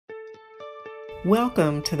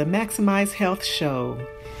Welcome to the Maximize Health Show.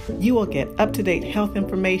 You will get up-to-date health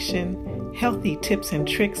information, healthy tips and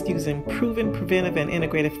tricks using proven preventive and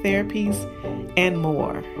integrative therapies, and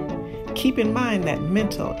more. Keep in mind that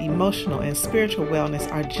mental, emotional, and spiritual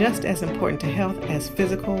wellness are just as important to health as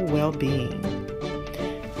physical well-being.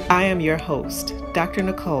 I am your host, Dr.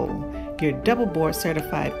 Nicole, your double board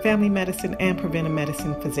certified family medicine and preventive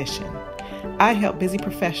medicine physician. I help busy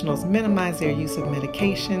professionals minimize their use of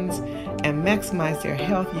medications and maximize their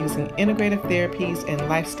health using integrative therapies and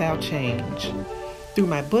lifestyle change. Through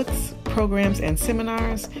my books, programs, and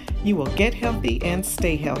seminars, you will get healthy and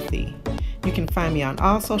stay healthy. You can find me on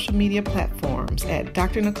all social media platforms at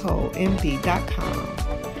drnicolemd.com.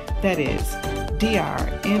 That is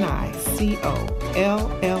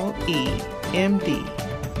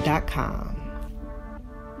drnicolemd.com.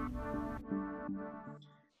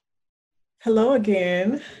 Hello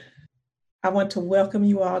again. I want to welcome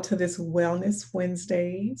you all to this Wellness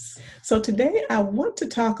Wednesdays. So today I want to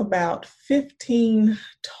talk about 15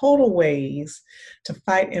 total ways to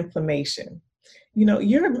fight inflammation. You know,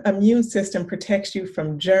 your immune system protects you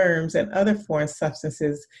from germs and other foreign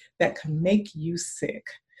substances that can make you sick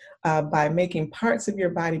by making parts of your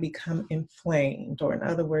body become inflamed, or in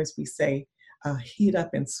other words, we say heat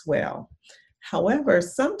up and swell. However,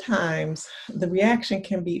 sometimes the reaction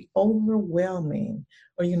can be overwhelming,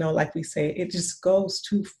 or, like we say, it just goes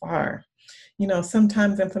too far.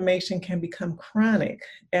 Sometimes inflammation can become chronic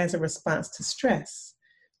as a response to stress,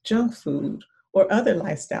 junk food, or other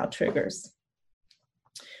lifestyle triggers.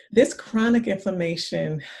 This chronic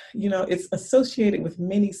inflammation, it's associated with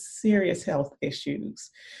many serious health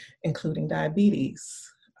issues, including diabetes,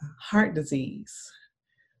 heart disease,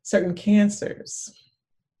 certain cancers,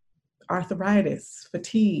 arthritis,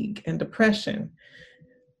 fatigue, and depression.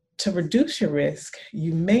 To reduce your risk,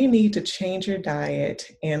 you may need to change your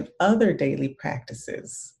diet and other daily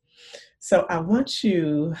practices. So I want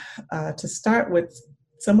you to start with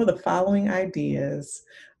some of the following ideas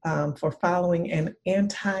for following an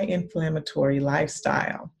anti-inflammatory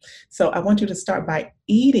lifestyle. So I want you to start by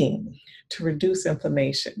eating to reduce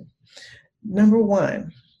inflammation. Number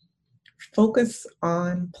one, focus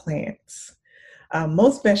on plants.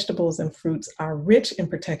 Most vegetables and fruits are rich in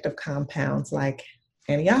protective compounds like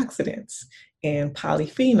antioxidants and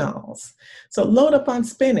polyphenols. So load up on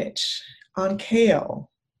spinach, on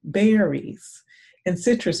kale, berries, and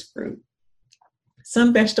citrus fruit.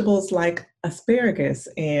 Some vegetables like asparagus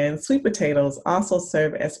and sweet potatoes also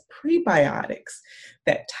serve as prebiotics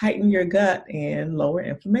that tighten your gut and lower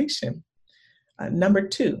inflammation. Number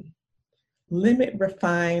two, limit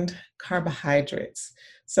refined carbohydrates.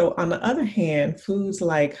 So on the other hand, foods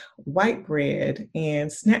like white bread and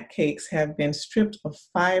snack cakes have been stripped of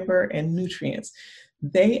fiber and nutrients.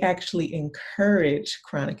 They actually encourage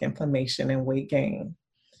chronic inflammation and weight gain.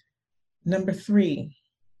 Number three,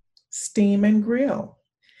 steam and grill.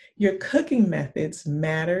 Your cooking methods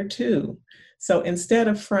matter too. So instead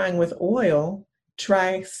of frying with oil,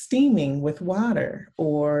 try steaming with water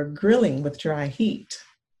or grilling with dry heat.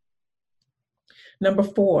 Number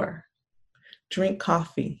four, drink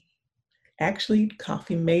coffee. Actually,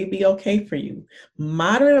 coffee may be okay for you.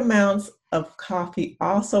 Moderate amounts of coffee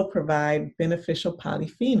also provide beneficial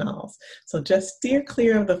polyphenols. So just steer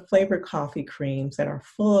clear of the flavored coffee creams that are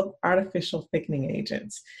full of artificial thickening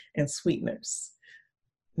agents and sweeteners.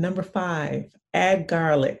 Number five, add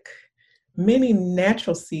garlic. Many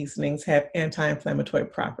natural seasonings have anti-inflammatory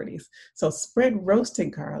properties. So spread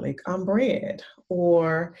roasted garlic on bread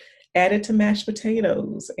or add it to mashed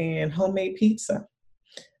potatoes and homemade pizza.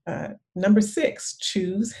 Number six,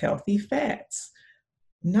 choose healthy fats.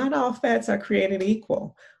 Not all fats are created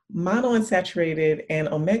equal. Monounsaturated and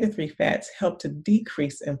omega-3 fats help to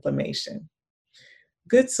decrease inflammation.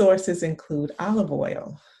 Good sources include olive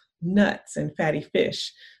oil, nuts, and fatty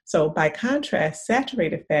fish. So by contrast,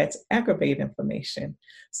 saturated fats aggravate inflammation.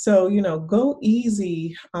 So, go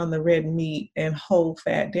easy on the red meat and whole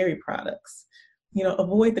fat dairy products.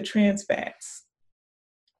 Avoid the trans fats.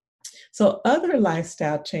 So other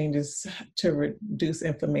lifestyle changes to reduce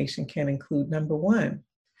inflammation can include, number one,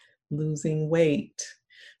 losing weight.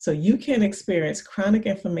 So you can experience chronic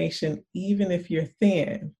inflammation even if you're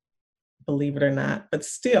thin, believe it or not, but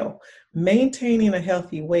still, maintaining a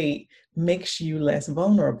healthy weight makes you less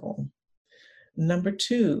vulnerable. Number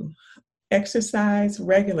two, exercise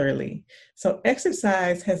regularly. So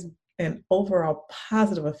exercise has an overall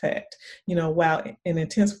positive effect. While an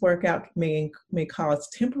intense workout may cause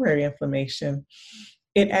temporary inflammation,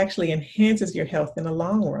 it actually enhances your health in the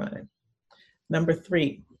long run. Number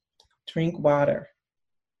three, drink water.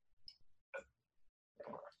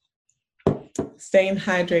 Staying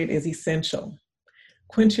hydrated is essential.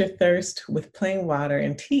 Quench your thirst with plain water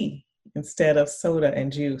and tea instead of soda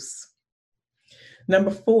and juice.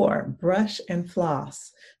 Number 4, brush and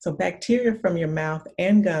floss. So bacteria from your mouth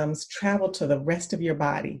and gums travel to the rest of your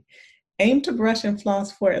body. Aim to brush and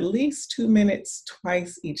floss for at least 2 minutes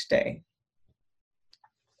twice each day.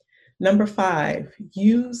 Number 5,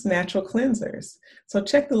 use natural cleansers. So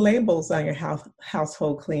check the labels on your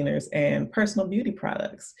household cleaners and personal beauty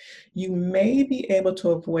products. You may be able to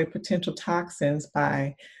avoid potential toxins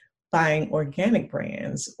by buying organic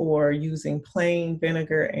brands or using plain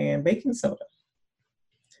vinegar and baking soda.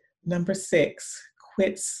 Number 6,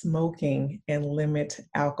 quit smoking and limit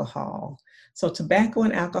alcohol. So tobacco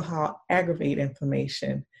and alcohol aggravate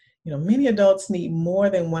inflammation. Many adults need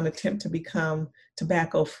more than one attempt to become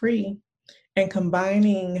tobacco-free, and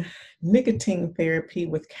combining nicotine therapy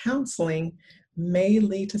with counseling may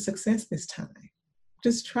lead to success this time.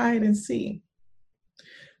 Just try it and see.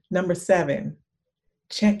 Number 7,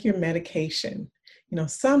 check your medication.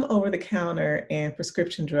 Some over-the-counter and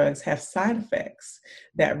prescription drugs have side effects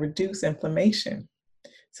that reduce inflammation.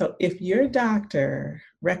 So if your doctor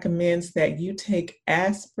recommends that you take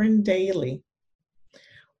aspirin daily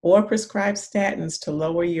or prescribe statins to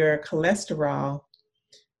lower your cholesterol,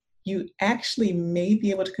 you actually may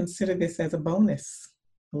be able to consider this as a bonus,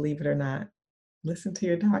 believe it or not. Listen to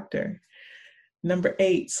your doctor. Number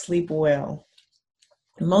 8, sleep well.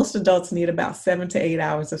 Most adults need about 7 to 8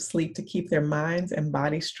 hours of sleep to keep their minds and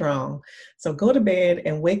bodies strong. So go to bed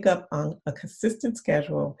and wake up on a consistent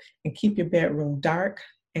schedule and keep your bedroom dark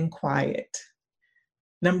and quiet.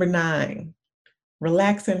 Number 9,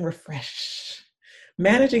 relax and refresh.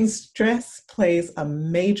 Managing stress plays a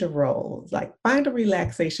major role. Like, find a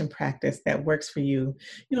relaxation practice that works for you,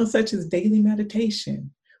 such as daily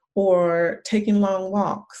meditation or taking long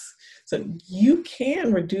walks. So you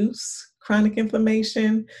can reduce chronic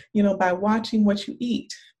inflammation, by watching what you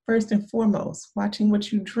eat, first and foremost, watching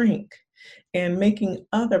what you drink, and making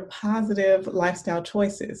other positive lifestyle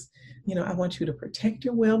choices. I want you to protect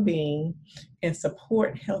your well-being and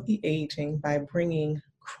support healthy aging by bringing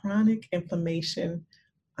chronic inflammation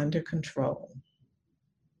under control.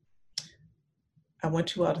 I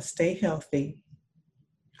want you all to stay healthy.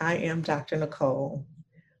 I am Dr. Nicole.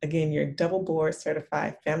 Again, your double board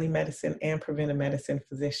certified family medicine and preventive medicine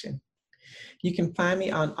physician. You can find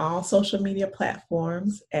me on all social media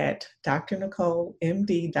platforms at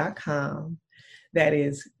drnicolemd.com. That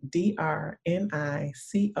is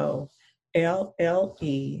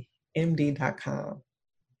DrNicoLLEMD.com.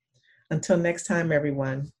 Until next time,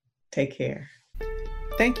 everyone, take care.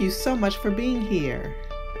 Thank you so much for being here.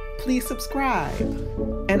 Please subscribe,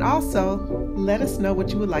 and also let us know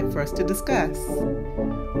what you would like for us to discuss.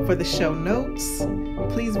 For the show notes,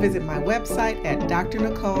 please visit my website at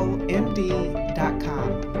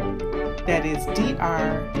drnicolemd.com. That is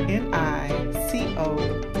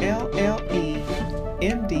DrNicolemd.com.